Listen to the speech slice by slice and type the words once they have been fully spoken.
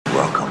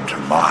to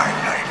my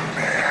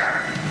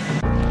nightmare.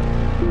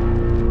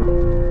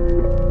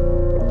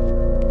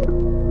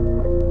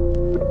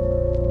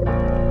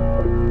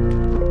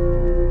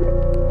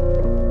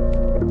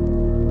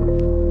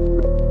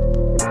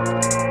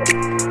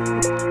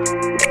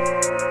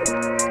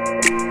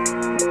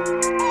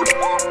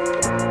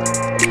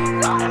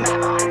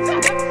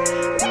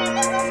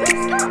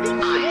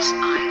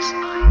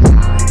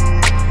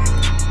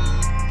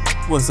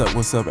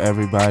 What's up,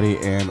 everybody,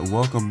 and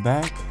welcome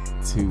back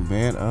to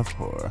Man of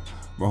Horror,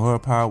 my horror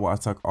power where I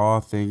talk all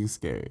things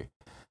scary.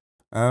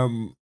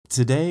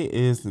 Today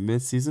is the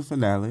mid-season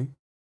finale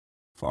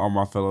for all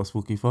my fellow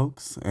spooky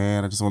folks,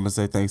 and I just want to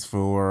say thanks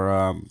for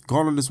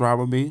going on this ride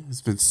with me.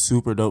 It's been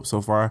super dope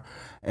so far,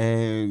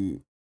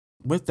 and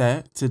with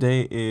that,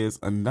 today is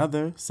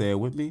another, say it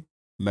with me,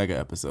 mega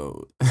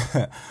episode.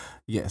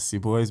 Yes,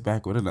 your boy's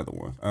back with another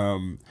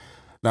one.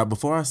 Now,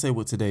 before I say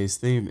what today's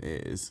theme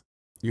is,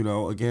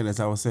 again, as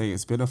I was saying,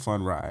 it's been a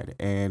fun ride,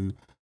 and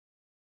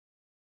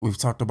we've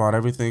talked about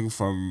everything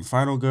from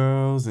Final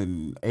Girls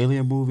and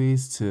Alien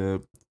movies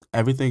to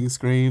everything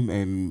Scream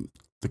and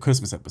the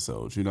Christmas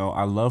episodes.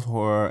 I love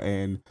horror,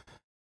 and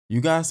you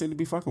guys seem to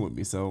be fucking with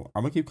me, so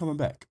I'm gonna keep coming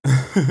back.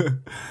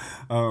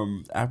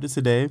 After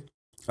today,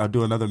 I'll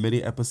do another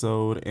mini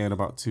episode in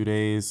about 2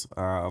 days,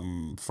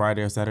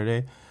 Friday or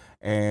Saturday,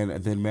 and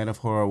then Man of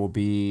Horror will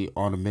be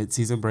on a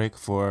mid-season break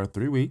for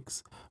 3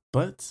 weeks,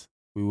 but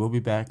we will be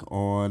back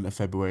on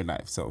February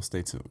 9th, so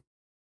stay tuned.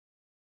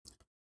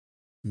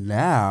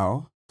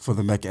 Now, for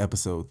the Mecca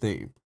episode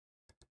theme.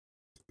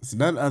 It's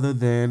none other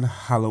than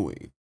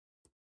Halloween.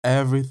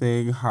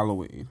 Everything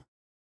Halloween.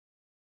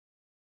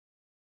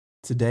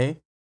 Today,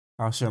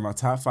 I'll share my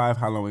top 5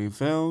 Halloween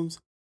films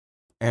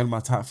and my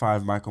top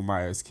 5 Michael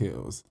Myers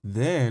kills.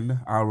 Then,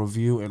 I'll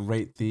review and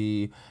rate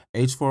the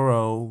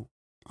H4O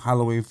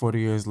Halloween 40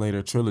 Years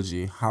Later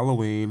trilogy,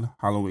 Halloween,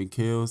 Halloween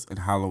Kills, and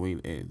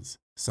Halloween Ends.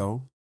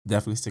 So,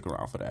 definitely stick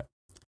around for that.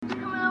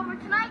 Coming over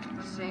tonight?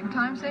 Same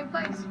time, same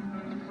place.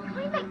 Can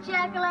we make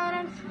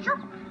jack-o'-lanterns? Sure.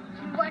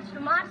 Can we watch the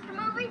monster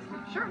movies?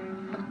 Sure.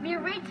 Can you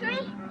read to me?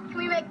 Can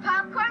we make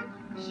popcorn?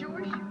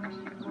 Sure.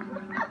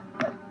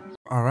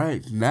 All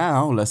right,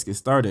 now let's get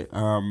started.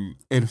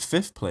 In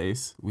 5th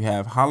place, we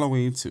have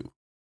Halloween 2.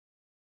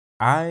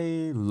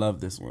 I love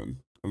this one.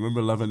 I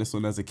remember loving this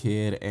one as a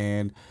kid,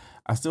 and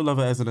I still love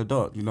it as an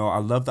adult. I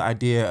love the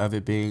idea of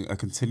it being a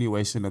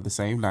continuation of the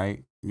same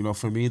night.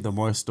 For me, the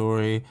more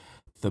story,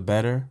 the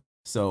better.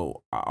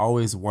 So I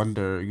always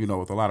wonder,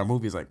 with a lot of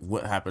movies, like,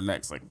 what happened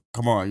next? Like,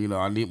 come on,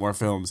 I need more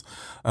films.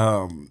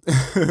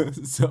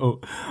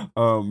 So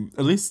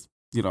at least,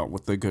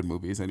 with the good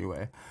movies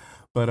anyway.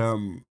 But,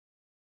 and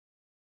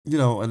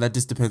that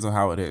just depends on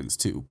how it ends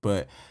too.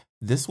 But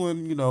this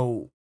one,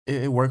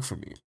 it worked for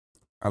me.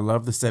 I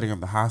love the setting of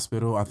the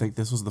hospital. I think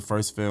this was the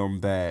first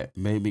film that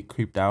made me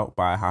creeped out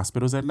by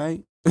hospitals at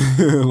night.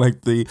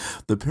 Like the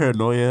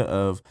paranoia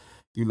of,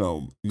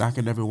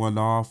 knocking everyone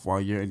off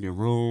while you're in your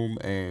room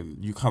and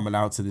you coming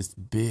out to this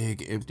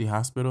big empty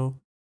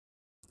hospital.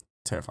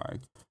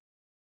 Terrifying.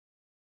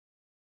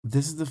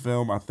 This is the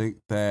film I think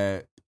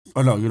that,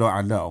 I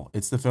know.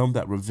 It's the film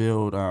that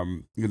revealed,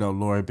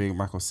 Laurie being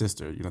Michael's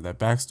sister, that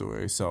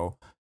backstory. So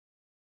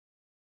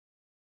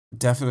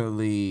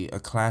definitely a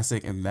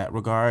classic in that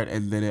regard.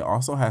 And then it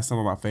also has some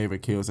of my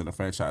favorite kills in the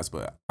franchise,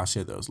 but I'll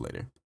share those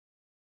later.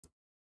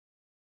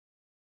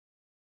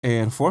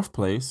 And 4th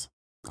place,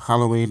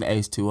 Halloween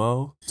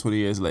H2O, 20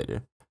 years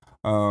later.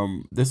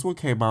 This one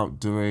came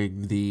out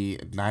during the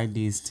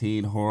 90s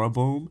teen horror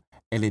boom,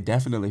 and it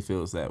definitely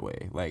feels that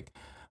way. Like,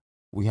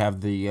 we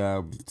have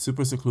the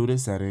super secluded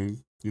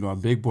setting, a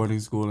big boarding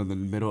school in the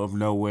middle of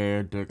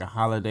nowhere during a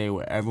holiday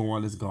where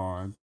everyone is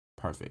gone.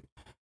 Perfect.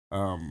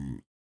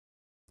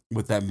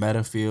 With that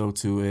meta feel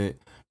to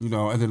it,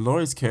 and then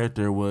Laurie's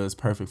character was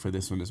perfect for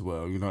this one as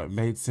well. It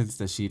made sense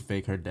that she'd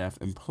fake her death,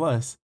 and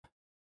plus,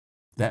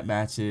 that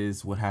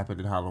matches what happened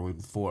in Halloween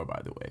 4,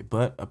 by the way.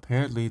 But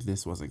apparently,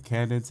 this wasn't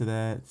canon to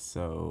that,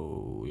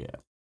 so yeah,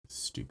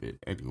 stupid.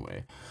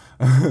 Anyway,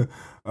 I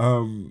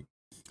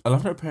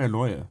love her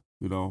paranoia,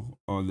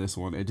 on this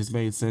one. It just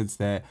made sense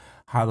that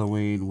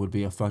Halloween would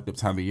be a fucked up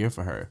time of year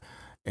for her,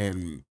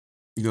 and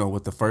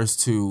with the first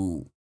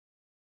two.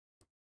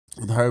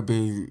 Her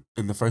being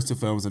in the first 2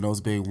 films and those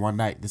being one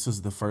night, this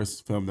was the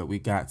first film that we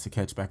got to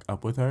catch back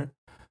up with her.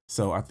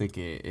 So I think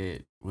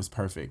it was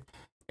perfect.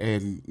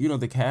 And,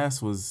 the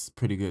cast was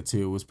pretty good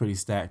too. It was pretty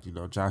stacked.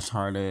 Josh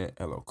Hartnett,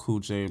 LL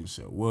Cool J,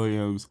 Michelle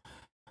Williams.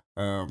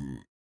 And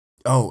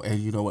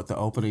you know what? The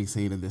opening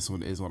scene in this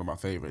one is one of my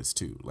favorites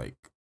too. Like,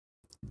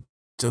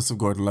 Joseph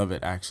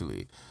Gordon-Levitt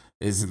actually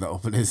is in the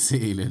opening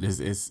scene, and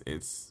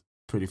it's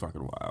pretty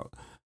fucking wild.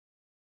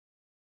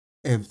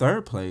 In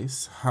 3rd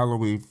place,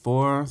 Halloween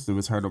 4, The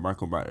Return of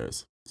Michael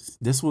Myers.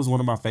 This was one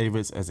of my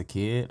favorites as a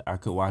kid. I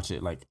could watch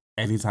it like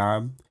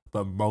anytime,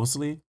 but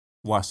mostly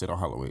watched it on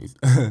Halloween.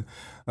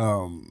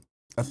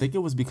 I think it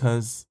was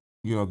because,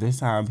 this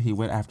time he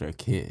went after a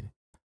kid.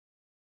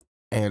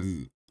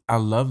 And I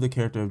love the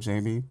character of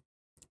Jamie.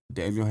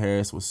 Danielle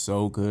Harris was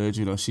so good.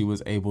 She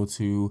was able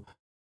to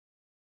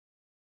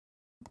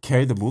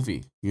carried the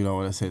movie, you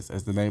know, in a sense,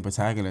 as the main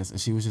protagonist,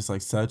 and she was just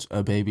like such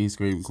a baby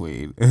scream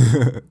queen.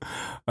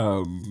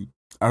 I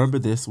remember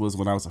this was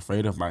when I was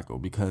afraid of Michael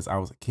because I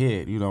was a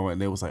kid, you know,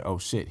 and it was like, oh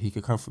shit, he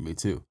could come for me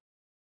too.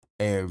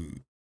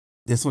 And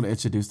this one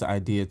introduced the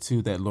idea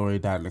too that Lori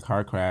died in a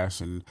car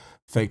crash and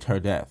faked her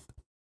death,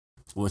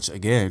 which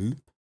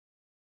again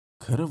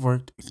could have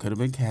worked. It could have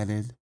been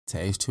canon to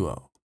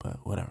H2O, but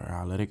whatever,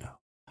 I'll let it go.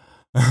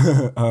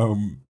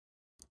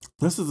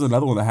 This is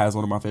another one that has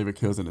one of my favorite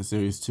kills in the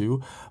series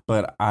too,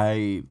 but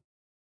I'll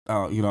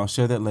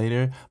share that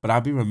later. But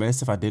I'd be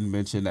remiss if I didn't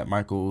mention that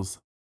Michael's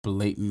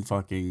blatant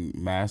fucking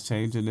mask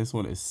change in this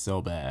one is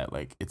so bad.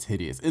 Like, it's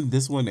hideous. In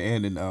this one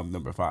and in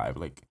number 5.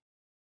 Like,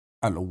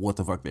 I don't know what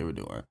the fuck they were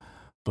doing.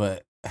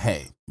 But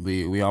hey,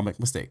 we all make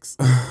mistakes.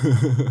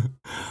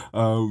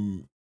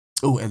 Oh,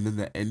 and then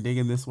the ending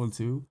in this one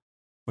too,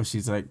 when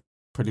she's like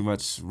pretty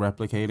much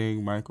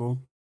replicating Michael.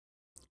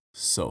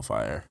 So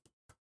fire.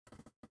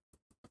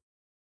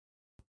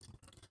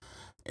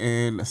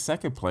 In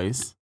second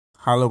place,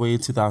 Halloween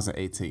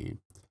 2018.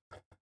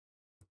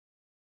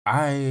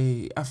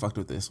 I fucked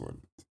with this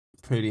one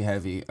pretty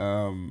heavy.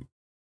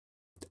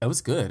 It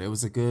was good. It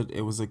was a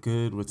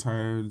good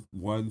return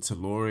one to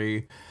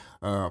Lori.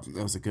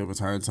 It was a good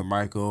return to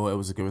Michael. It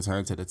was a good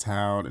return to the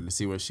town and to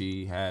see where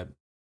she had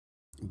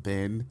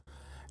been.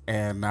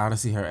 And now to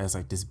see her as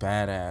like this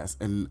badass.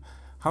 And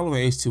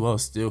Halloween H2O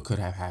still could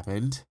have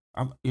happened.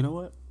 You know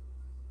what?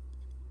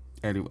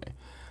 Anyway.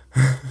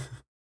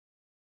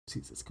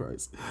 Jesus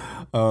Christ.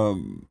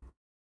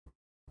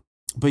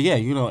 But yeah,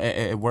 you know,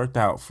 it worked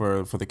out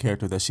for the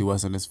character that she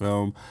was in this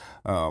film.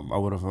 I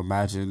would have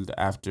imagined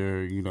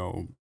after, you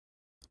know,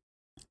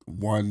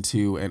 1,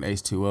 2, and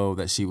H2O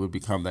that she would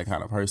become that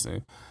kind of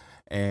person.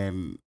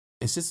 And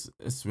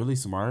it's really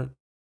smart.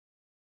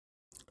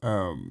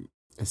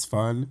 It's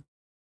fun.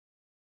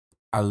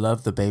 I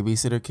love the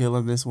babysitter kill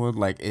in this one.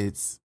 Like,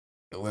 it's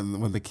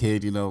when the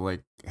kid, you know,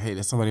 like, hey,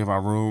 there's somebody in my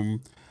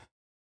room,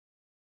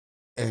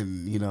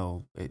 and you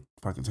know, it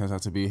fucking turns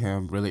out to be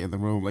him really in the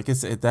room. Like,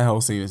 that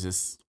whole scene is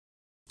just,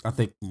 I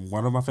think,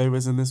 one of my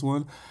favorites in this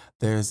one.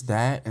 There's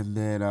that, and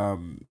then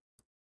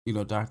you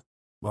know,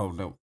 well,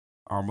 no,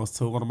 I almost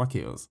took one of my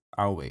kills.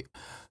 I'll wait.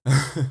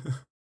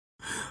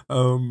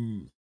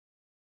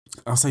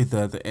 I'll say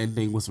the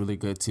ending was really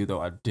good too, though.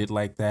 I did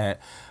like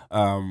that,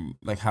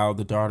 like how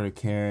the daughter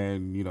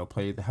Karen, you know,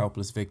 played the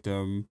helpless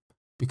victim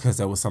because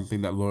that was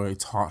something that Lori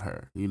taught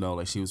her. You know,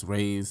 like she was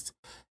raised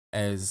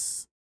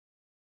as,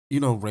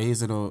 you know,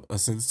 raised in a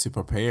sense to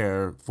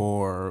prepare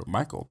for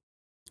Michael.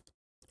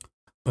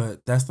 But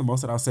that's the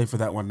most that I'll say for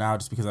that one now,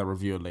 just because I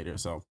review it later.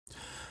 So,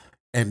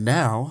 and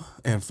now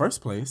in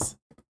first place,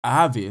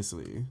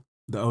 obviously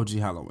the OG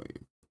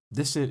Halloween.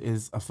 This shit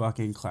is a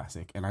fucking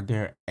classic, and I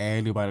dare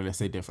anybody to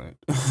say different.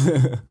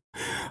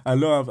 I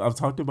know I've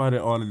talked about it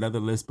on another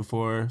list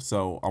before,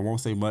 so I won't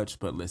say much,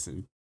 but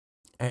listen.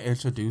 It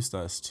introduced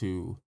us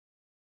to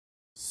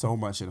so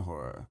much in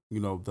horror. You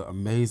know, the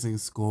amazing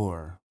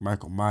score,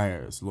 Michael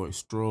Myers, Laurie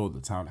Strode,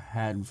 the town of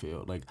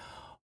Haddonfield. Like,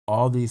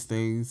 all these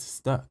things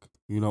stuck,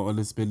 you know, and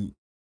it's been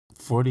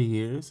 40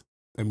 years,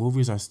 and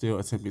movies are still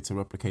attempting to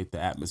replicate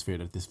the atmosphere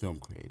that this film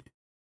created.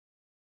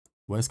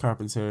 Wes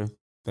Carpenter,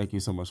 thank you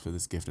so much for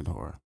this gift in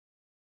horror.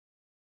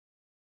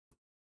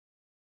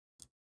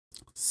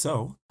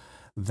 So,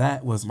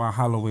 that was my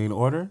Halloween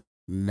order.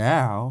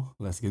 Now,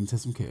 let's get into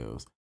some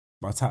kills.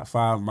 My top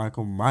 5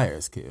 Michael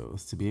Myers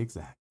kills, to be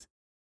exact.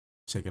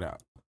 Check it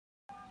out.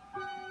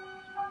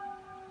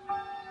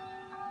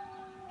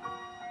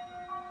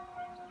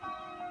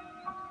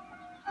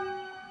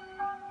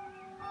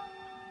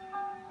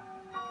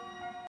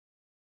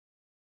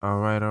 All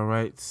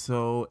right.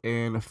 So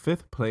in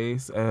fifth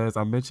place, as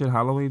I mentioned,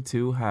 Halloween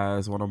 2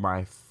 has one of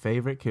my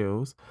favorite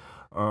kills.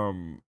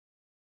 And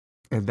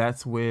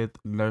that's with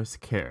Nurse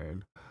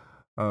Karen.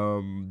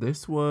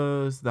 This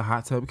was the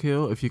hot tub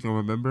kill, if you can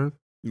remember.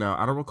 Now,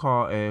 I don't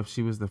recall if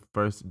she was the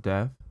first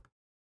death,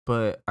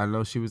 but I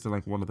know she was in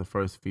like one of the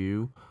first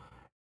few.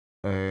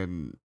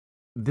 And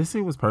this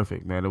scene was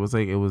perfect, man.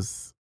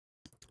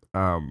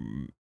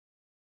 Um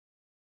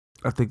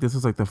I think this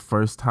was like the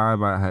first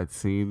time I had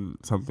seen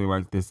something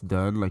like this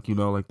done. Like, you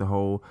know, like the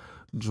whole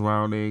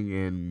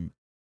drowning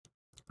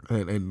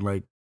and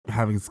like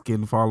having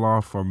skin fall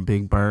off from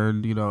being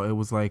burned. You know, it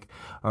was like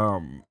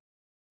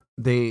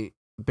they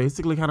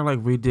basically kind of like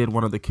redid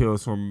one of the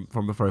kills from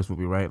the first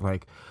movie, right?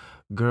 Like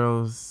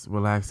girls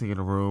relaxing in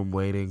a room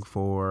waiting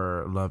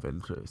for love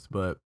interest.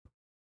 But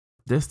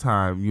this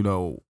time, you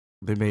know,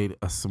 they made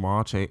a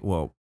small change,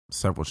 well,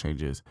 several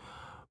changes,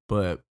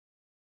 but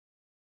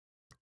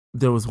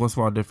there was one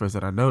small difference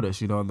that I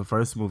noticed. You know, in the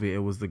first movie, it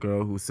was the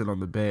girl who was sitting on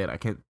the bed. I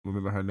can't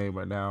remember her name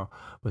right now,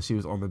 but she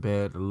was on the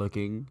bed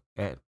looking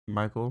at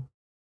Michael.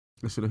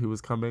 And she knew he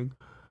was coming.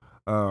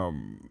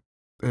 And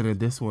in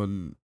this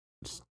one,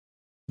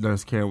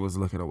 Nurse Karen was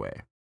looking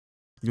away.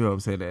 You know what I'm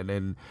saying? And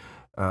then,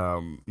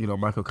 you know,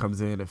 Michael comes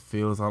in and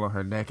feels all on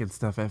her neck and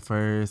stuff at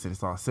first, and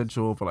it's all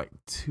sensual for like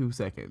 2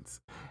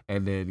 seconds.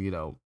 And then, you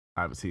know,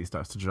 obviously he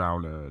starts to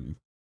drown her and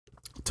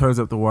turns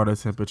up the water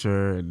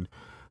temperature and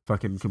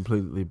fucking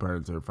completely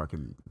burns her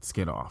fucking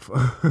skin off.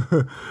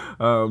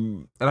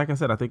 And like I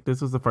said, I think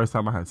this was the first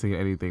time I had seen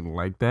anything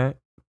like that.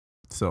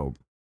 So,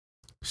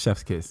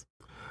 chef's kiss.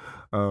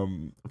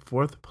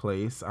 Fourth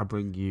place, I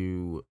bring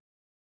you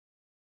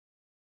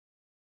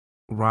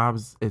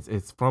Rob's.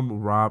 It's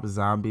from Rob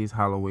Zombie's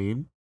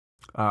Halloween.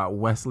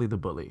 Wesley the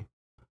Bully.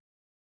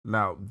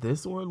 Now,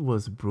 this one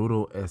was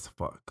brutal as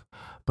fuck,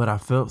 but I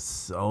felt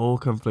so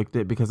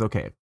conflicted because,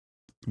 okay,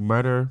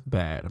 murder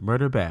bad,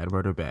 murder bad,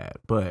 murder bad.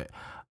 But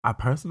I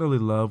personally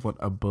love when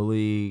a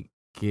bully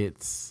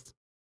gets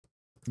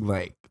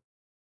like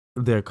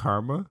their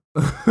karma,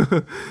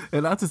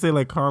 and not to say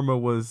like karma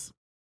was,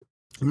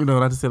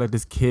 not to say like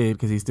this kid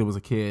because he still was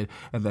a kid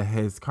and that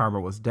his karma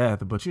was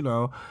death, but he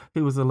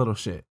was a little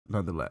shit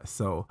nonetheless.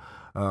 So,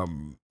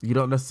 you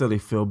don't necessarily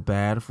feel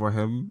bad for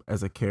him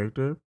as a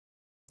character,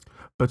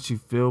 but you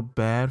feel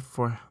bad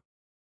for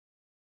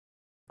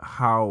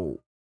how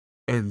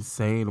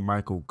insane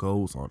Michael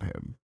goes on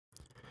him,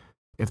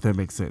 if that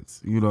makes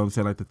sense. You know what I'm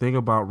saying? Like, the thing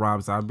about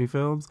Rob Zombie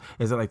films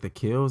is that like the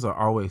kills are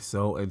always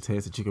so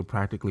intense that you can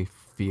practically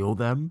feel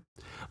them.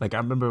 Like, I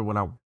remember when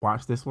I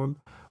watched this one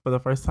for the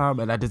first time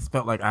and I just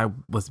felt like I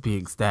was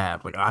being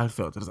stabbed. Like, I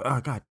felt just,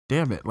 oh god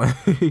damn it. Like,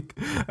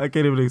 I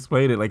can't even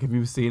explain it. Like, if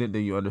you've seen it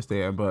then you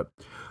understand. But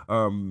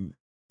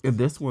in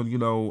this one,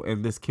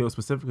 in this kill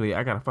specifically,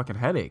 I got a fucking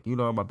headache.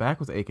 My back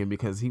was aching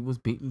because he was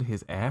beating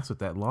his ass with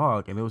that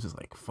log, and it was just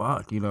like,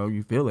 fuck,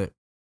 you feel it.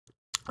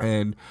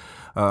 And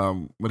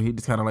when he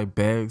just kind of like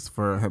begs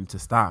for him to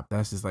stop,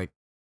 that's just like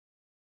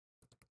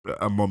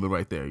a moment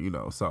right there,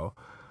 So,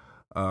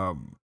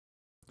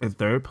 in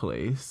third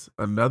place,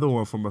 another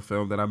one from a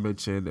film that I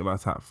mentioned in my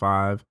top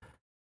 5,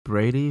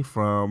 Brady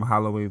from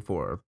Halloween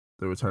 4,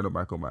 The Return of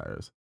Michael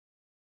Myers.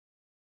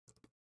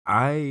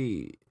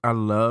 I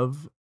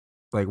love,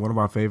 like, one of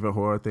my favorite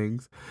horror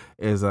things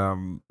is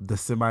the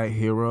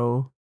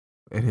semi-hero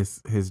and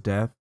his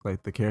death,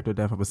 like the character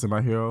death of a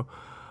semi-hero.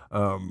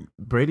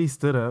 Brady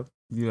stood up,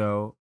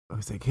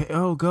 he's like, hey,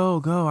 oh,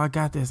 go, I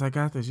got this,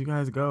 you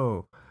guys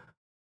go.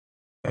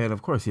 And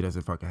of course he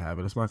doesn't fucking have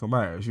it. It's Michael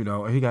Myers,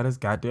 and he got his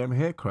goddamn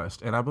head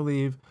crushed. And I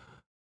believe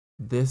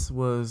this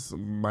was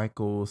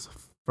Michael's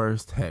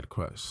first head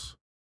crush,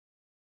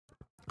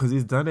 because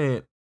he's done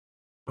it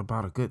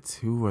about a good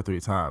 2 or 3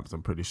 times,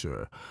 I'm pretty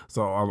sure.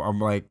 So I'm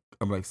like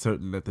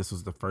certain that this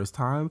was the first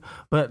time,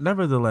 but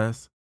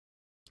nevertheless,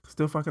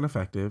 still fucking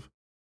effective.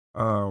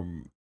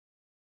 And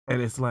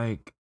it's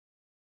like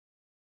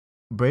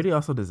Brady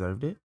also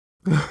deserved it.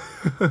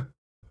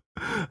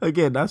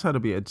 Again, not trying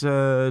to be a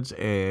judge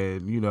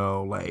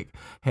and like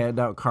hand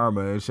out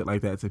karma and shit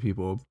like that to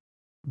people,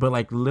 but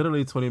like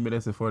literally 20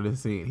 minutes before the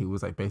scene, he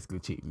was like basically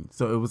cheating.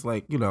 So it was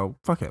like,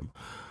 fuck him.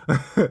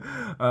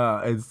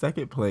 In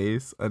second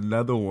place,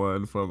 another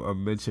one from a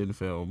mentioned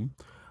film,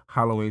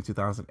 Halloween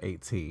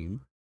 2018.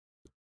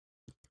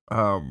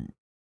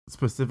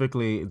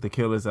 Specifically, the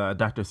kill is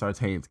Dr.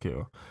 Sartain's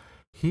kill.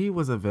 He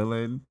was a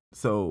villain,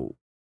 so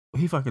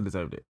he fucking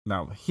deserved it.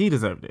 Now, he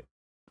deserved it.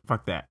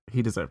 Fuck that.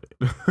 He deserved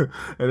it.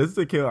 And this is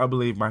a kill I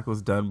believe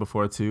Michael's done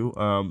before too.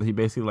 He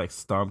basically like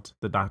stomped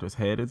the doctor's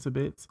head into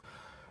bits.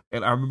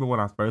 And I remember when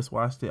I first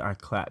watched it, I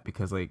clapped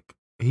because like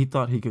he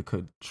thought he could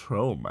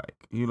control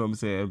Mike. You know what I'm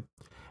saying?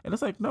 And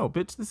it's like, no,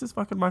 bitch, this is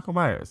fucking Michael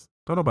Myers.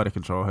 Don't nobody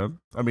control him.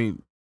 I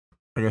mean,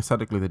 I guess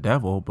technically the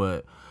devil,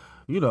 but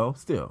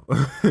still.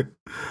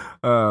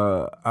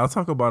 I'll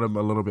talk about him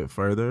a little bit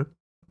further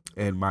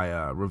in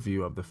my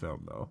review of the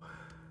film though.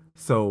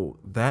 So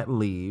that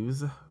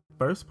leaves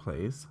first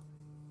place,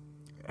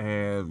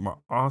 and my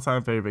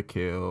all-time favorite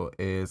kill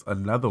is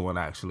another one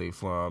actually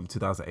from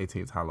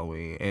 2018's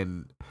Halloween.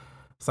 And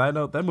side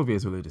note, that movie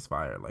is really just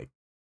fire. Like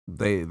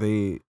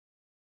they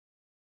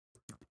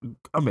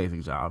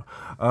amazing job.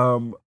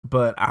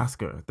 But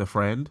Oscar, the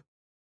friend,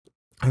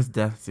 his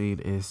death scene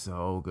is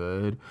so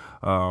good.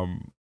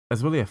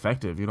 It's really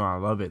effective. I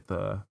love it.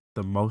 The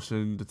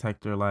motion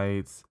detector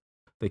lights,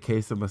 the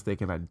case of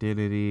mistaken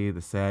identity,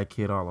 the sad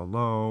kid all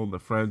alone, the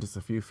friend just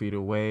a few feet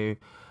away,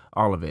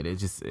 all of it.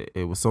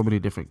 It was so many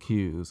different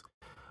cues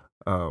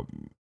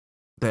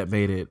that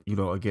made it,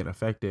 again,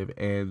 effective.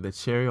 And the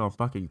cherry on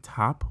fucking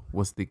top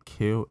was the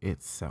kill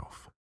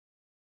itself.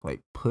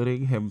 Like,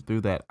 putting him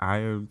through that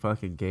iron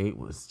fucking gate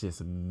was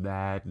just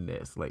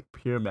madness, like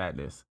pure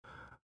madness.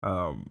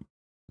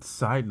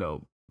 Side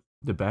note,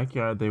 the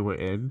backyard they were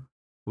in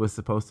was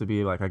supposed to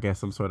be like, I guess,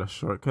 some sort of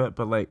shortcut,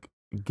 but like,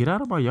 get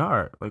out of my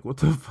yard. Like, what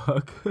the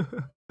fuck?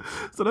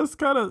 So that's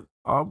kind of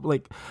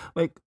like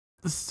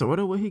sort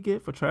of what he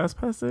get for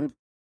trespassing.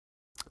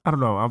 I don't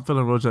know. I'm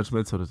feeling real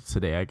judgmental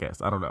today, I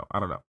guess. I don't know.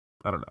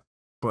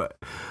 But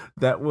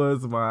that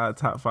was my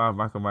top 5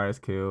 Michael Myers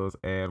kills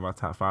and my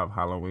top 5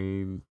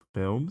 Halloween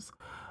films.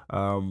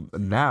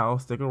 Now,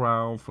 stick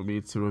around for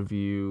me to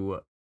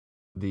review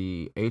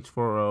the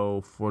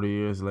H4O 40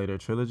 Years Later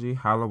trilogy,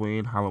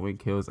 Halloween, Halloween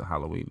Kills, and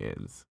Halloween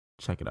Ends.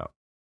 Check it out.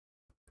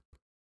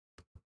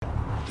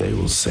 They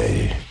will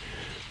say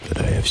that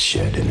I have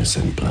shed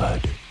innocent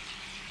blood.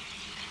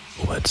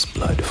 What's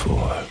blood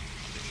for,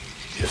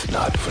 if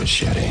not for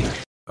shedding?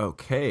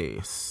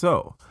 Okay,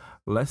 so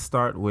let's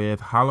start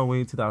with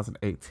Halloween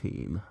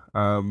 2018.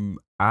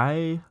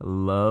 I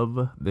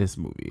love this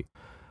movie.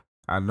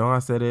 I know I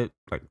said it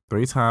like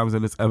 3 times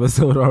in this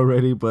episode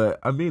already, but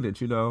I mean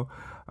it, you know.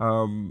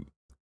 Um,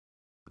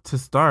 to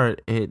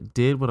start, it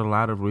did what a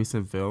lot of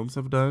recent films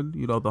have done,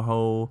 you know, the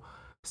whole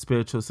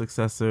spiritual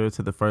successor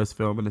to the first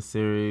film in the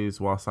series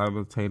while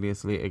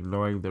simultaneously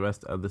ignoring the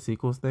rest of the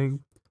sequels thing.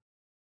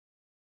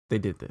 They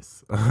did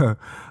this.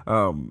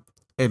 um,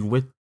 and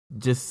with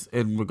just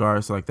in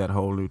regards to like that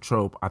whole new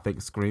trope, I think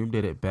Scream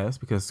did it best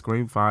because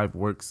Scream 5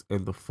 works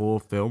in the full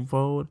film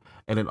fold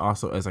and then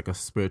also as like a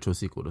spiritual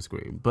sequel to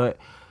Scream. But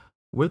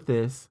with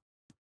this,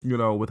 you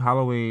know, with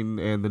Halloween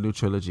and the new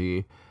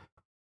trilogy,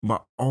 my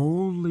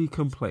only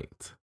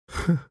complaint,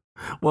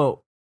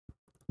 well,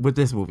 with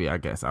this movie, I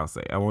guess I'll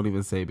say, I won't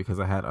even say because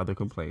I had other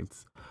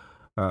complaints.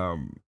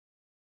 Um,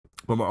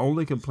 but my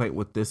only complaint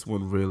with this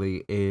one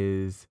really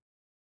is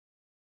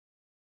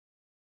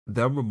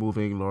them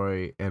removing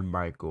Laurie and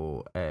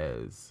Michael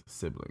as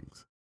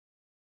siblings.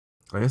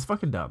 Like, it's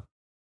fucking dumb.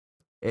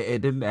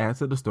 It didn't add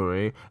to the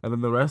story. And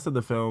then the rest of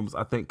the films,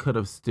 I think, could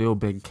have still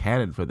been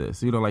canon for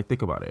this. You know, like,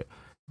 think about it.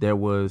 There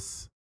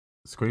was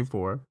Scream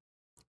 4.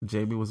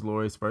 Jamie was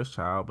Laurie's first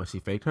child, but she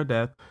faked her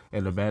death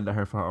and abandoned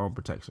her for her own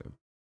protection.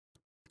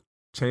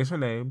 Changed her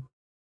name,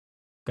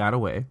 got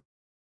away.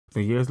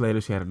 Then years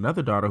later, she had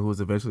another daughter who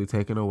was eventually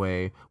taken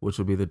away, which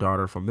would be the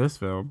daughter from this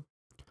film,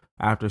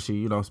 after she,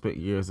 you know, spent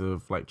years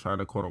of, like, trying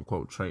to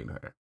quote-unquote train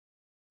her.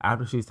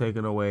 After she's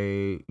taken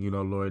away, you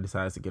know, Laurie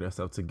decides to get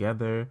herself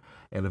together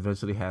and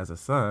eventually has a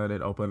son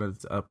and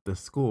opens up the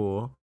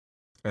school.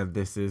 And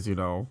this is, you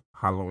know,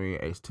 Halloween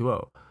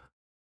H2O.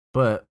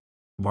 But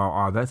while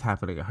all that's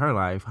happening in her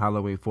life,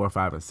 Halloween 4,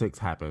 5, and 6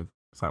 happen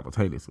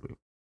simultaneously.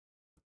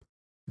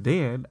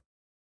 Then,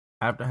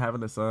 after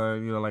having a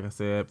son, you know, like I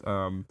said,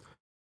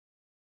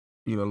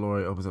 you know,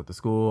 Laurie opens up the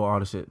school, all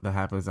the shit that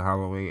happens in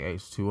Halloween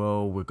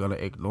H2O. We're going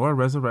to ignore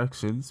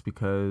resurrections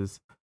because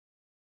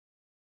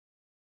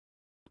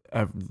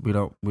we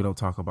don't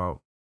talk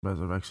about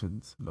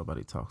resurrections.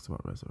 Nobody talks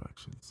about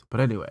resurrections. But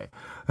anyway,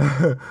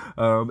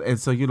 and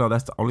so, you know,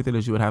 that's the only thing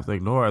that you would have to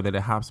ignore. And then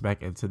it hops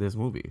back into this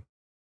movie.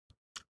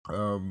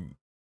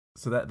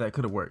 So that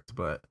could have worked,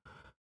 but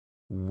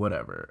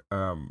whatever.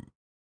 And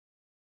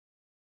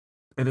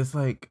it's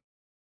like,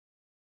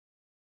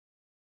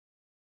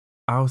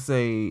 I'll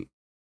say,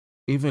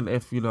 even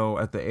if, you know,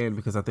 at the end,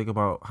 because I think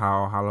about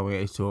how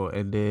Halloween H2O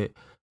ended,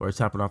 or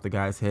chopping off the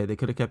guy's head, they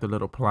could have kept a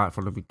little plot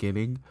from the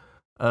beginning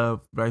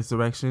of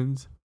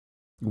Resurrections,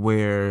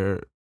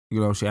 where, you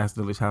know, she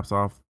accidentally chops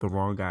off the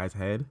wrong guy's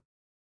head.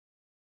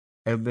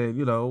 And then,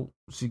 you know,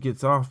 she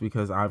gets off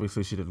because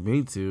obviously she didn't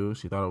mean to.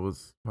 She thought it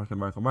was fucking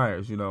Michael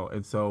Myers, you know.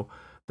 And so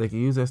they can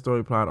use that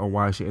story plot on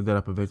why she ended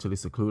up eventually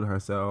secluding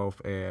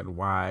herself and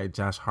why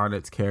Josh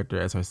Hartnett's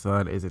character as her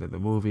son isn't in the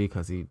movie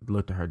because he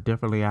looked at her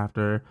differently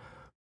after.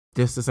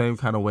 Just the same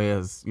kind of way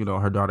as, you know,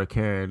 her daughter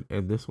Karen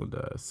in this one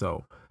does.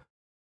 So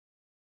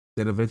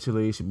then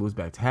eventually she moves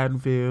back to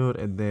Haddonfield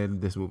and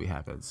then this movie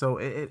happens. So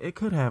it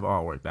could have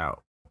all worked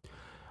out.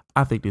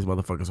 I think these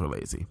motherfuckers were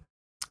lazy.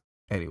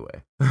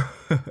 Anyway,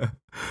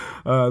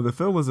 the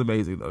film was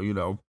amazing though, you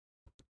know.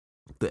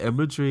 The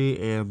imagery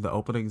and the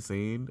opening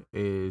scene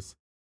is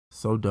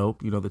so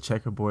dope. You know, the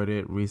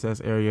checkerboarded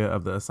recess area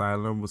of the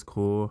asylum was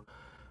cool.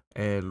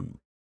 And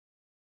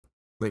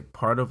like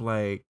part of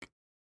like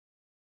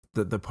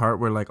the part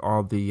where like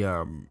all the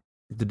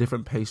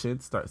different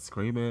patients start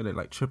screaming and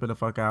like tripping the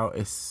fuck out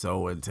is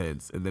so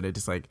intense. And then it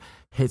just like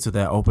hits with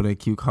that opening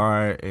cue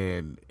card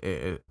and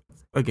it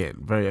again,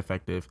 very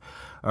effective.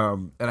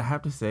 And I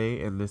have to say,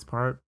 in this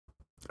part,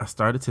 I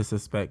started to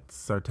suspect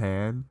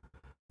Sartan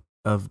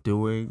of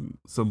doing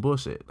some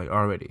bullshit, like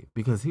already,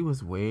 because he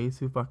was way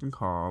too fucking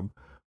calm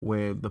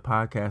when the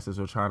podcasters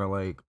were trying to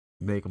like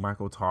make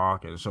Michael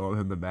talk and show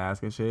him the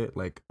mask and shit.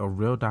 Like a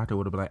real doctor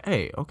would have been like,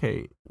 "Hey,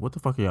 okay, what the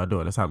fuck are y'all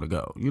doing? It's time to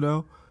go," you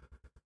know.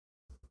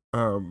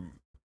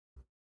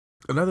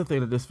 Another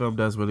thing that this film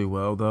does really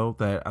well, though,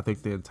 that I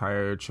think the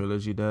entire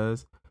trilogy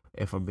does,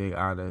 if I'm being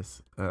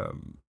honest,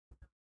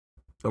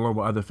 along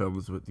with other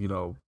films with, you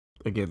know,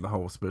 again, the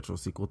whole spiritual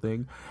sequel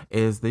thing,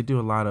 is they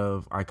do a lot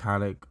of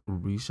iconic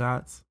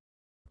reshots,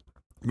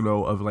 you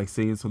know, of like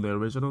scenes from the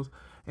originals.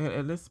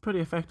 And it's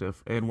pretty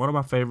effective. And one of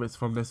my favorites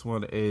from this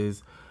one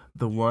is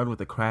the one with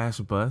the crash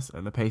bus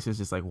and the patients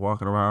just like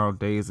walking around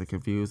dazed and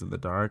confused in the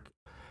dark.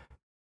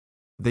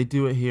 They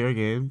do it here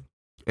again.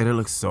 And it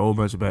looks so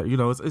much better. You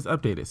know, it's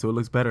updated, so it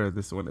looks better in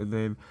this one. And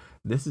then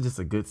this is just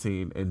a good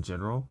scene in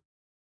general.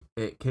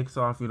 It kicks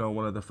off, you know,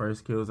 one of the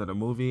first kills in the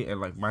movie, and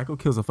like Michael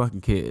kills a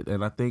fucking kid,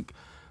 and I think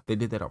they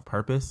did that on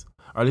purpose,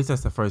 or at least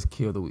that's the first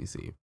kill that we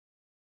see.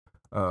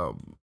 Because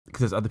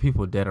there's other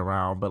people dead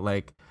around, but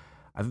like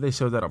I think they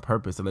showed that on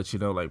purpose to let you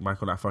know like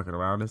Michael not fucking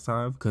around this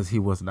time because he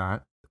was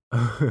not,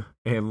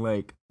 and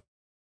like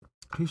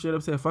he straight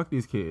up said fuck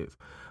these kids,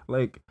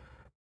 like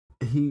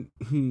he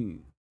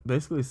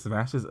basically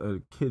smashes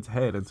a kid's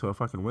head into a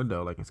fucking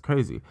window, like it's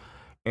crazy,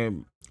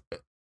 and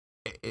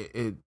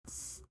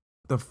it's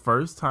the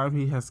first time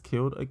he has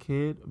killed a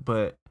kid,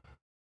 but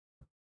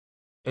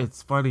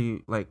it's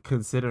funny, like,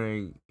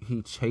 considering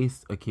he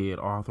chased a kid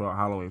all throughout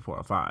Halloween 4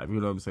 and 5. You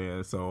know what I'm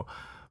saying? So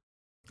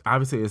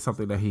obviously it's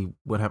something that he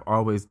would have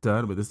always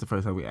done, but this is the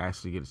first time we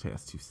actually get a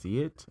chance to see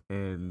it.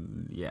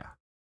 And yeah,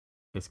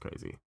 it's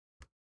crazy.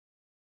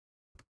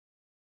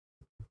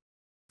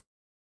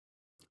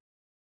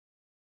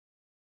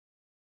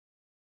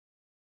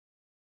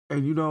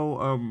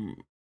 And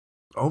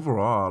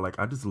overall, like,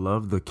 I just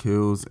love the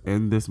kills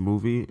in this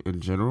movie in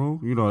general.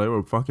 They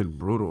were fucking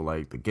brutal.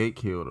 Like, the gate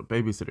kill, the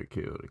babysitter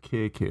kill, the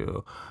kid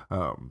kill,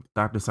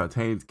 Dr.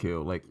 Sartain's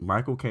kill. Like,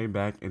 Michael came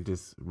back and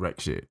just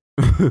wrecked shit.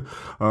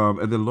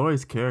 And then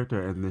Laurie's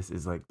character in this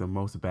is like the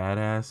most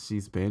badass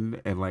she's been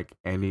in like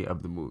any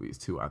of the movies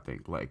too, I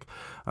think. Like,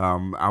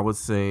 I would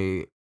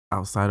say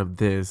outside of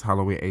this,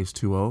 Halloween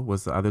H2O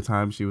was the other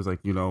time she was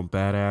like,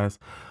 badass.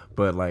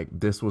 But like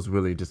this was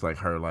really just like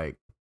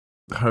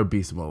her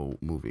beast mode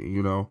movie.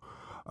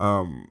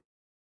 Um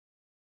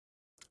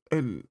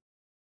and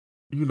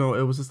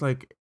it was just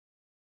like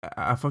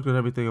I fucked with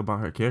everything about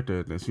her character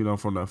in this,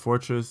 from the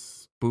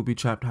fortress booby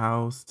trapped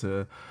house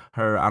to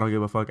her I don't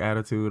give a fuck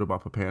attitude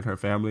about preparing her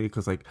family.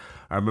 Because like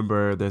I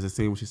remember there's a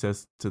scene where she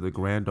says to the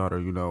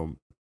granddaughter,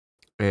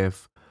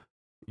 if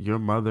your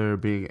mother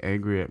being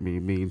angry at me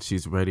means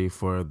she's ready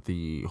for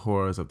the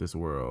horrors of this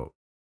world,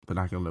 then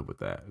I can live with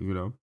that.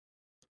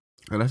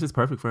 And that's just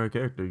perfect for her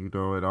character.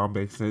 It all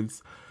makes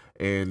sense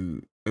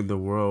in the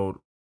world,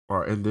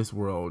 or in this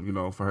world,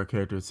 for her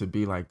character to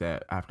be like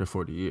that after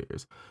 40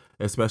 years,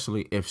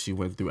 especially if she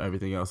went through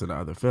everything else in the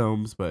other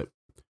films. But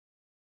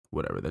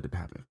whatever, that didn't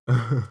happen.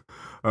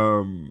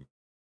 um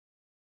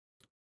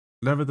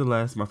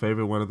Nevertheless, my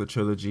favorite one of the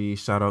trilogy.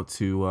 Shout out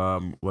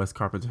to Wes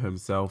Carpenter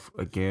himself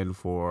again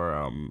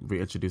for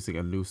reintroducing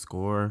a new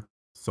score.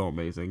 So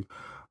amazing.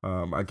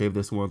 I gave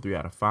this one 3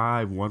 out of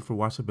 5. One for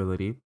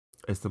watchability.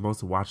 It's the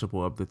most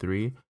watchable of the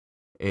three.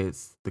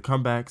 It's the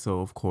comeback,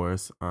 so of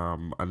course.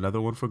 Another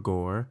one for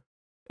gore.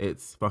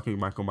 It's fucking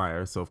Michael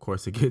Myers, so of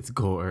course it gets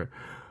gore.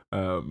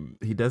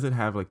 He doesn't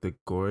have like the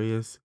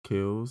goriest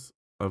kills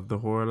of the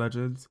horror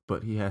legends,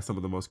 but he has some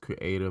of the most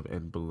creative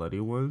and bloody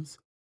ones.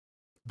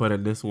 But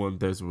in this one,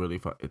 there's really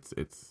fun. It's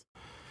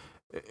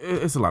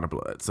a lot of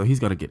blood, so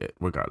he's gonna get it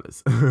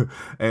regardless.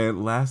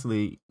 And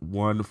lastly,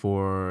 one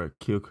for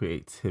kill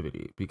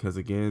creativity, because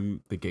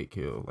again, the gate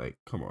kill. Like,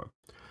 come on,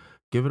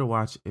 give it a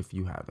watch if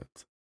you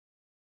haven't.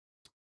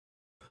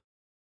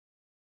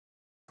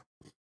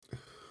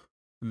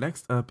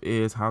 Next up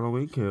is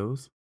Halloween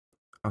Kills.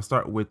 I'll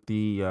start with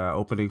the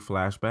opening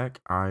flashback.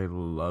 I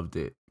loved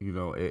it.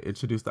 It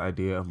introduced the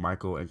idea of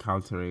Michael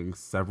encountering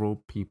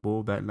several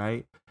people that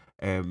night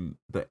and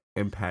the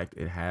impact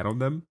it had on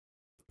them.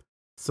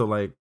 So,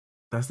 like,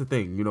 that's the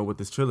thing, with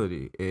this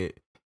trilogy.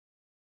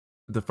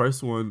 The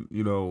first one,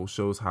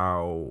 shows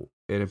how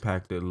it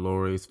impacted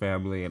Laurie's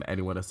family and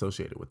anyone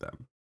associated with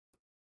them.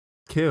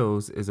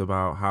 Kills is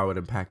about how it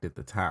impacted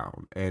the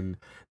town, and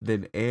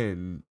then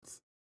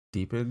ends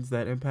deepens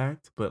that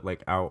impact. But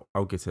like, I'll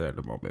get to that in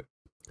a moment.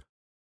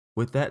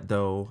 With that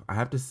though, I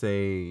have to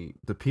say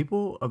the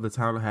people of the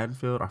town of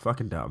Haddonfield are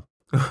fucking dumb.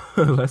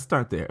 Let's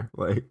start there.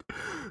 Like,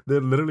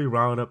 they're literally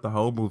rounding up the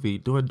whole movie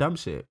doing dumb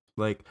shit.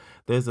 Like,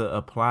 there's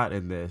a plot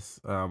in this,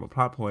 a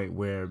plot point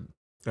where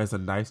there's a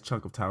nice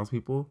chunk of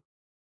townspeople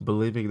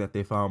believing that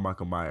they found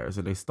Michael Myers,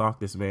 and they stalk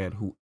this man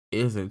who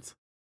isn't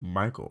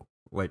Michael.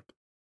 Like,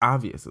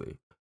 obviously,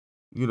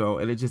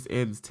 and it just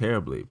ends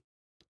terribly.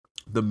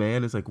 The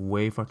man is like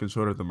way fucking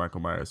shorter than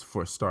Michael Myers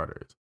for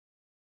starters.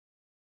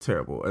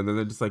 Terrible. And then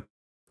they just like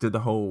did the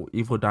whole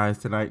 "evil dies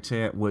tonight"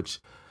 chant, which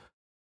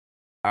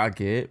I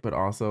get, but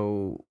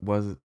also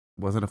wasn't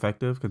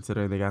effective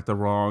considering they got the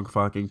wrong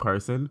fucking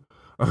person.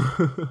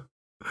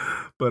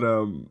 But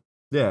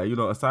yeah,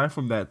 aside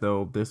from that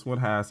though, this one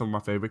has some of my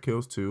favorite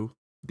kills too.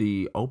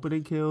 The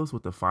opening kills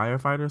with the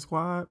firefighter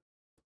squad,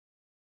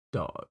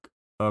 dog,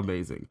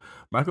 amazing.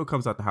 Michael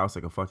comes out the house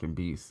like a fucking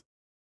beast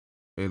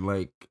and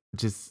like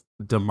just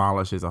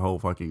demolishes a whole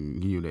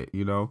fucking unit.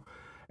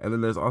 And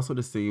then there's also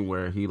the scene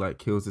where he like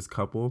kills this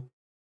couple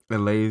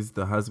and lays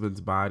the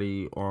husband's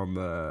body on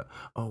the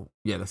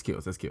that's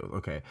kills.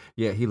 Okay.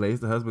 Yeah, he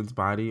lays the husband's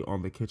body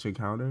on the kitchen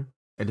counter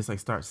and just like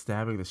starts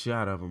stabbing the shit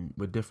out of him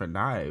with different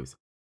knives.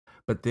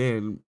 But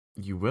then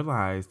you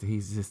realize that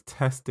he's just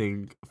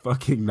testing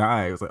fucking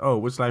knives. Like, oh,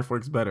 which knife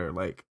works better?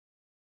 Like,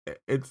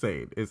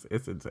 insane. It's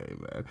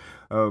insane,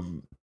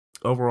 man.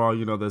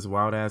 Overall, there's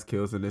wild ass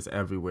kills in this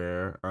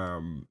everywhere.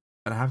 And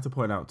I have to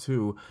point out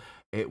too,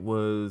 it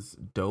was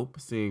dope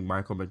seeing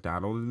Michael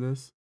McDonald in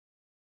this.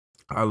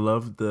 I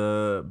loved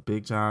the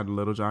Big John,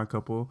 Little John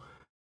couple.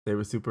 They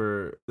were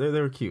super. They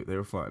were cute. They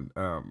were fun.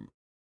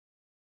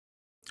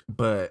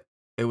 But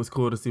it was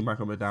cool to see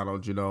Michael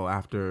McDonald,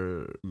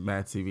 after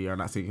Mad TV, or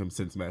not seeing him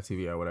since Mad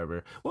TV or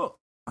whatever. Well,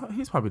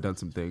 he's probably done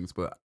some things,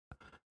 but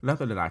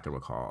nothing that I can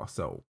recall.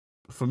 So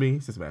for me,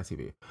 it's just Mad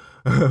TV.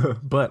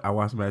 But I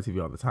watch Mad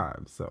TV all the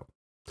time. So,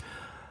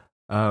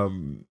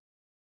 and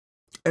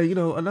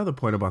another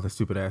point about the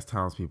stupid ass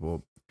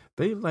townspeople,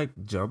 they like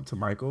jump to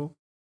Michael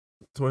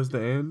towards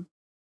the end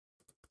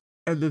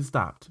and then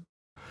stopped.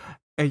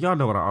 And y'all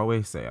know what I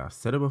always say. I've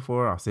said it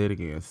before. I'll say it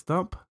again.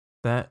 Stump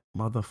that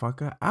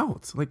motherfucker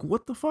out. Like,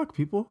 what the fuck,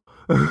 people?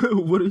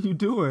 What are you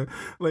doing?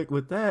 Like,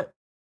 with that,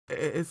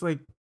 it's like,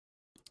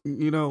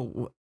 you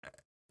know,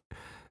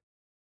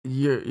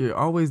 you're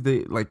always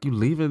like you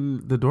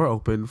leaving the door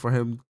open for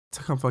him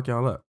to come fuck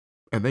y'all up.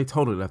 And they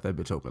totally left that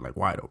bitch open, like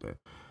wide open.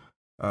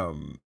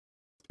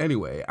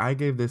 Anyway, I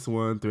gave this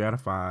one 3 out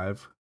of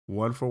 5.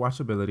 1 for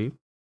watchability.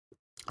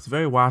 It's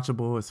very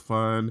watchable. It's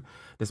fun,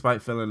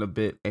 despite feeling a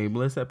bit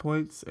aimless at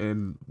points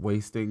and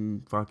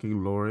wasting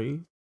fucking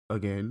Lori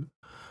again.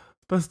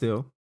 But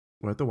still,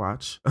 worth the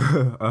watch.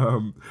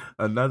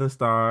 Another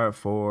star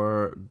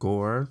for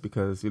gore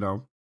because, you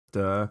know,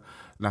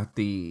 not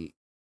the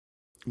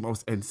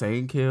most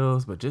insane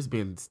kills, but just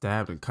being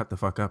stabbed and cut the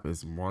fuck up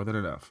is more than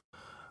enough.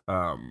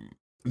 Then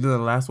the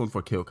last one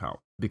for kill count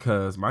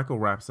because Michael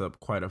wraps up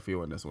quite a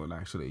few in this one,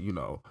 actually, you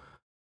know,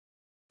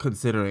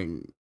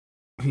 considering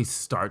he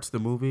starts the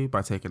movie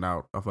by taking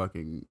out a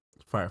fucking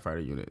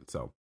firefighter unit.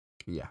 So,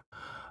 yeah.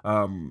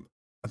 I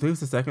think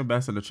it's the second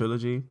best in the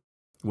trilogy,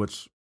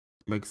 which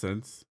makes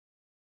sense.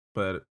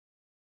 But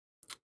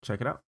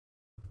check it out.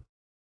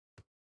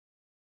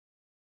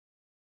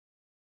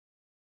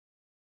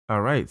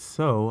 All right,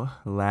 so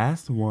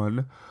last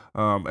one.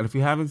 And if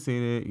you haven't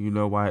seen it, you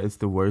know why it's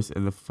the worst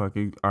in the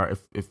fucking... Or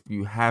if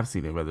you have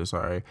seen it, rather,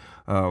 sorry.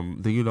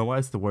 Then you know why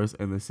it's the worst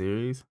in the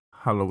series.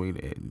 Halloween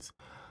Ends.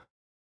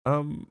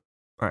 All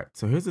right,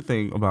 so here's the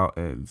thing about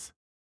Ends.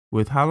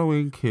 With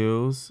Halloween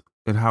Kills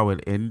and how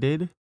it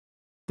ended,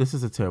 this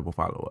is a terrible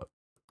follow-up.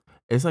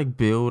 It's like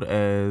billed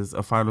as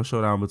a final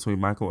showdown between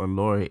Michael and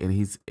Laurie, and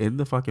he's in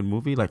the fucking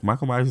movie. Like,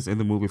 Michael Myers is in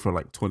the movie for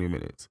like 20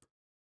 minutes.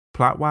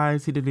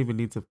 Plot-wise, he didn't even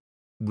need to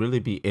really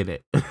be in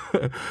it.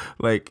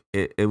 Like,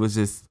 it was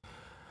just...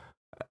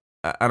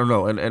 I don't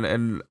know.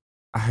 And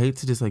I hate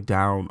to just like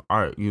down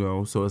art, you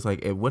know? So it's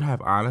like, it would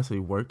have honestly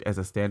worked as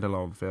a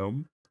standalone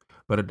film,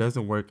 but it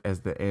doesn't work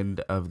as the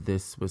end of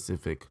this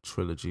specific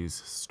trilogy's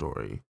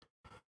story.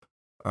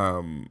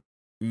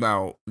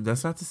 Now,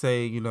 that's not to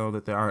say, you know,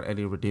 that there aren't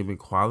any redeeming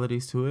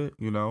qualities to it,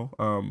 you know?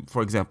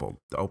 For example,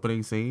 the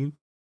opening scene,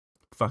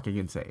 fucking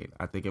insane.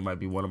 I think it might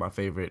be one of my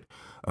favorite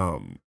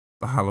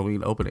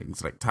Halloween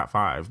openings, like top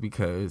 5,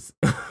 because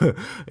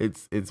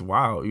it's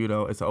wild, you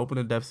know? It's an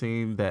opening death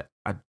scene that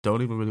I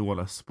don't even really want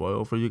to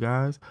spoil for you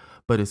guys,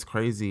 but it's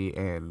crazy,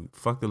 and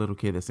fuck the little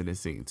kid that's in this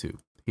scene too.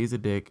 He's a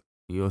dick,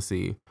 you'll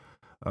see.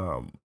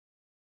 But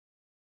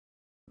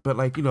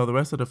like, you know, the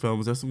rest of the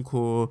films, there's some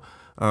cool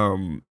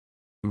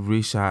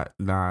reshot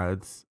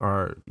nods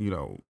or, you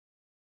know,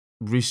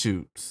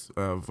 reshoots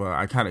of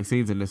iconic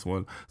scenes in this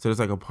one. So there's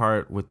like a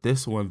part with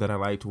this one that I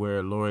liked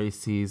where Laurie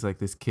sees like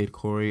this kid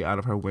Corey out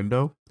of her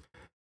window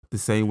the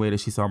same way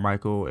that she saw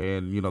Michael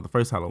in, you know, the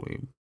first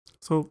Halloween.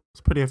 So it's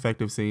a pretty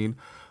effective scene.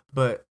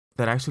 But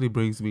that actually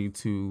brings me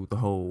to the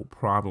whole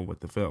problem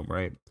with the film,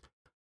 right?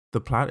 The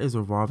plot is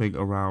revolving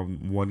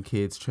around one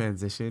kid's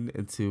transition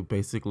into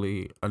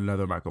basically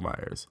another Michael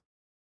Myers.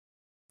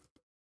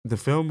 The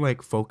film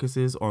like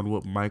focuses on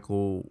what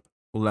Michael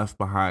left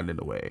behind in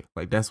a way.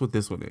 Like that's what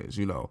this one is,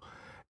 you know.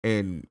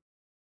 And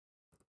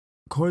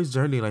Corey's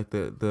journey, like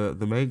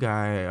the main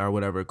guy or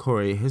whatever,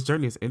 Corey, his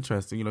journey is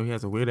interesting. You know, he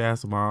has a weird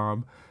ass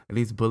mom and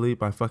he's bullied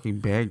by fucking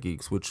band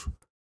geeks, which,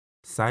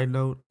 side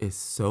note, is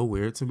so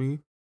weird to me.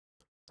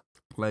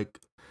 Like,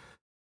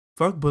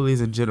 fuck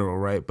bullies in general,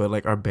 right? But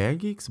like, are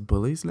band geeks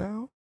bullies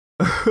now?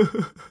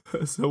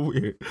 So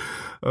weird.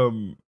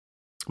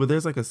 But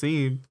there's like a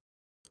scene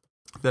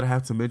that I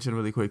have to mention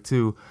really quick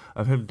too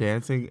of him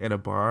dancing in a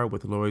bar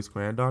with Laurie's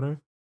granddaughter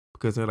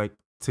because they're like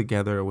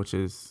together, which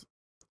is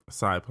a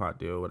side plot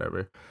deal,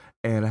 whatever.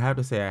 And I have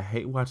to say, I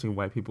hate watching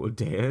white people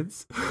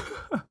dance.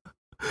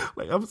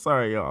 Like, I'm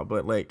sorry, y'all,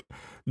 but like,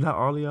 not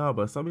all of y'all,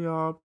 but some of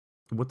y'all,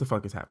 what the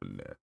fuck is happening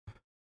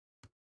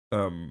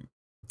there?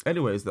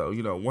 Anyways, though,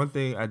 you know, one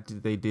thing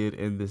they did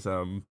in this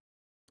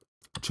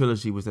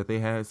trilogy was that they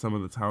had some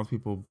of the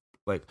townspeople,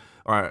 like,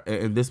 or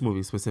in this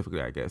movie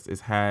specifically, I guess,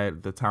 is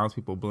had the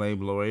townspeople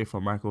blame Laurie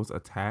for Michael's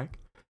attack,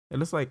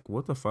 and it's like,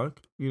 what the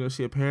fuck? You know,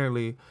 she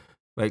apparently,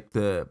 like,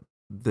 the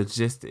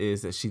gist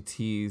is that she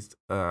teased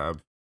a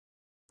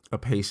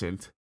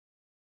patient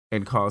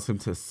and caused him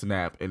to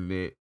snap, and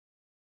it,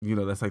 you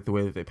know, that's like the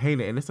way that they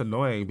paint it, and it's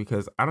annoying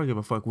because I don't give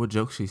a fuck what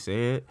joke she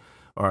said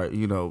or,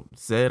 you know,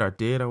 said or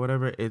did or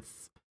whatever.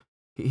 It's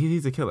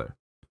he's a killer,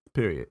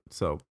 period.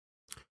 So,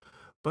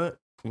 but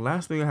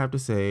last thing I have to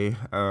say,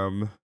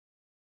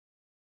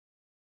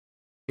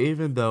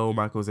 even though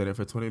Michael's in it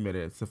for 20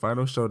 minutes, the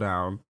final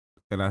showdown,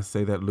 and I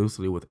say that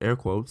loosely with air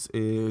quotes,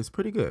 is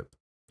pretty good.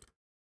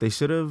 They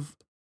should have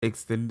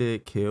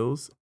extended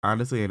kills,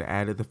 honestly, and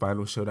added the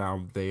final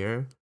showdown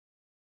there,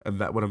 and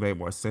that would have made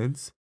more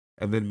sense,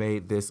 and then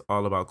made this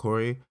all about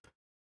Corey.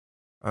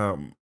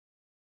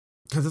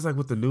 Because it's like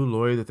with the new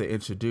Laurie that they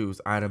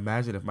introduced, I'd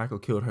imagine if Michael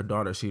killed her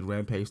daughter, she'd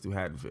rampage through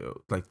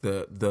Haddonfield. Like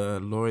the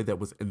Laurie that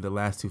was in the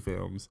last 2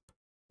 films,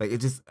 Like, it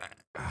just,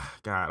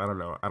 God, I don't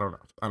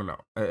know.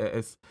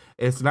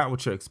 It's not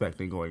what you're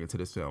expecting going into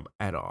this film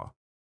at all.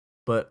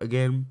 But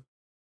again,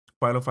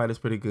 final fight is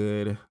pretty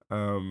good.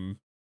 And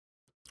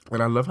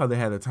I love how they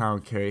had the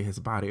town carry his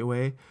body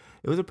away.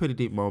 It was a pretty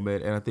deep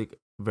moment, and I think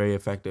very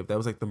effective. That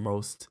was like the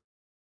most,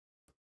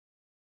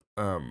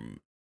 the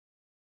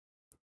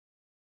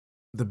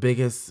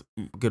biggest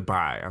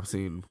goodbye I've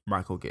seen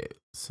Michael get.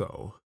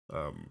 So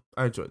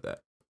I enjoyed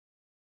that.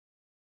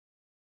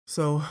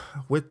 So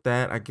with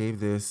that, I gave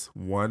this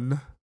 1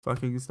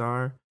 fucking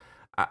star.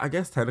 I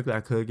guess technically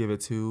I could give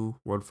it 2.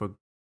 1 for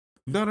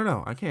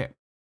no, I can't.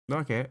 No,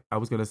 I can't. I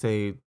was gonna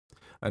say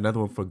another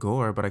one for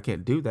gore, but I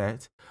can't do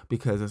that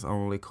because it's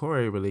only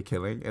Corey really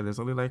killing, and there's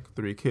only like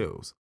 3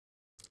 kills.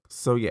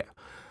 So yeah,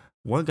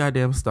 1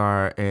 goddamn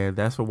star, and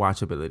that's for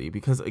watchability.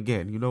 Because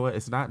again, you know what?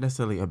 It's not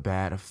necessarily a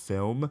bad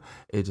film.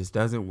 It just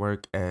doesn't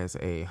work as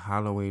a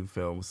Halloween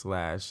film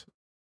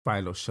 /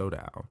 final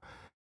showdown.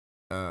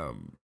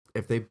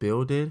 If they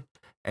build it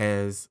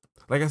as,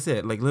 like I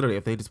said, like literally,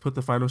 if they just put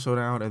the final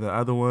showdown and the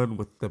other one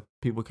with the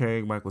people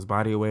carrying Michael's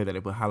body away, then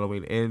it put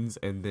Halloween Ends,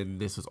 and then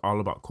this was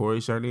all about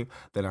Corey's journey,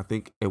 then I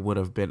think it would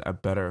have been a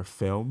better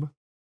film.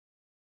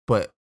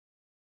 But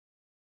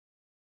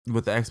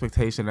with the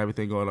expectation and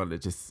everything going on,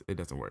 it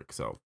doesn't work.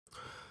 So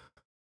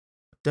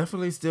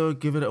definitely still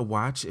give it a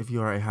watch if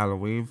you are a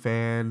Halloween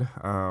fan,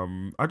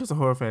 or just a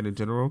horror fan in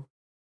general.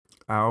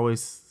 I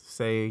always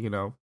say,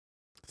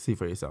 see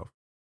for yourself.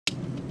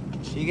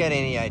 You got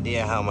any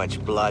idea how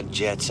much blood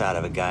jets out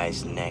of a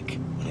guy's neck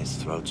when his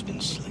throat's been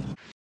slit?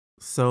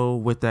 So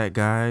with that,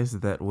 guys,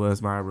 that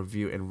was my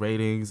review and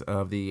ratings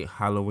of the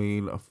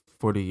Halloween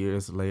 40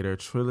 Years Later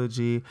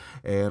trilogy,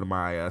 and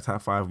my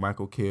top 5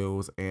 Michael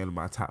kills and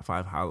my top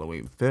 5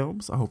 Halloween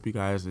films. I hope you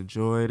guys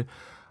enjoyed.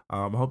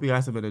 I hope you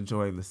guys have been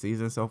enjoying the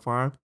season so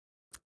far.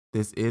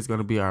 This is going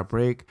to be our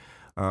break.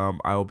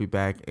 I will be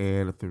back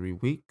in 3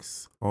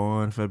 weeks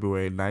on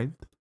February 9th.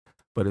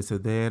 But until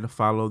then,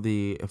 follow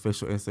the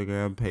official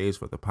Instagram page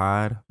for the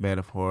pod,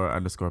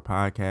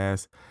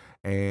 manofhorror_podcast,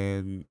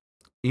 and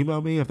email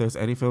me if there's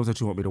any films that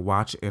you want me to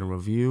watch and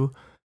review.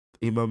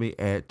 Email me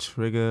at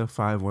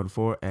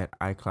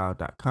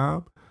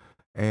trigger514@icloud.com.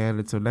 And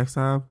until next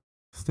time,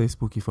 stay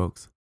spooky,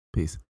 folks.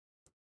 Peace.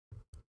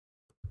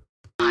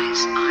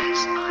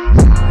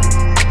 Eyes.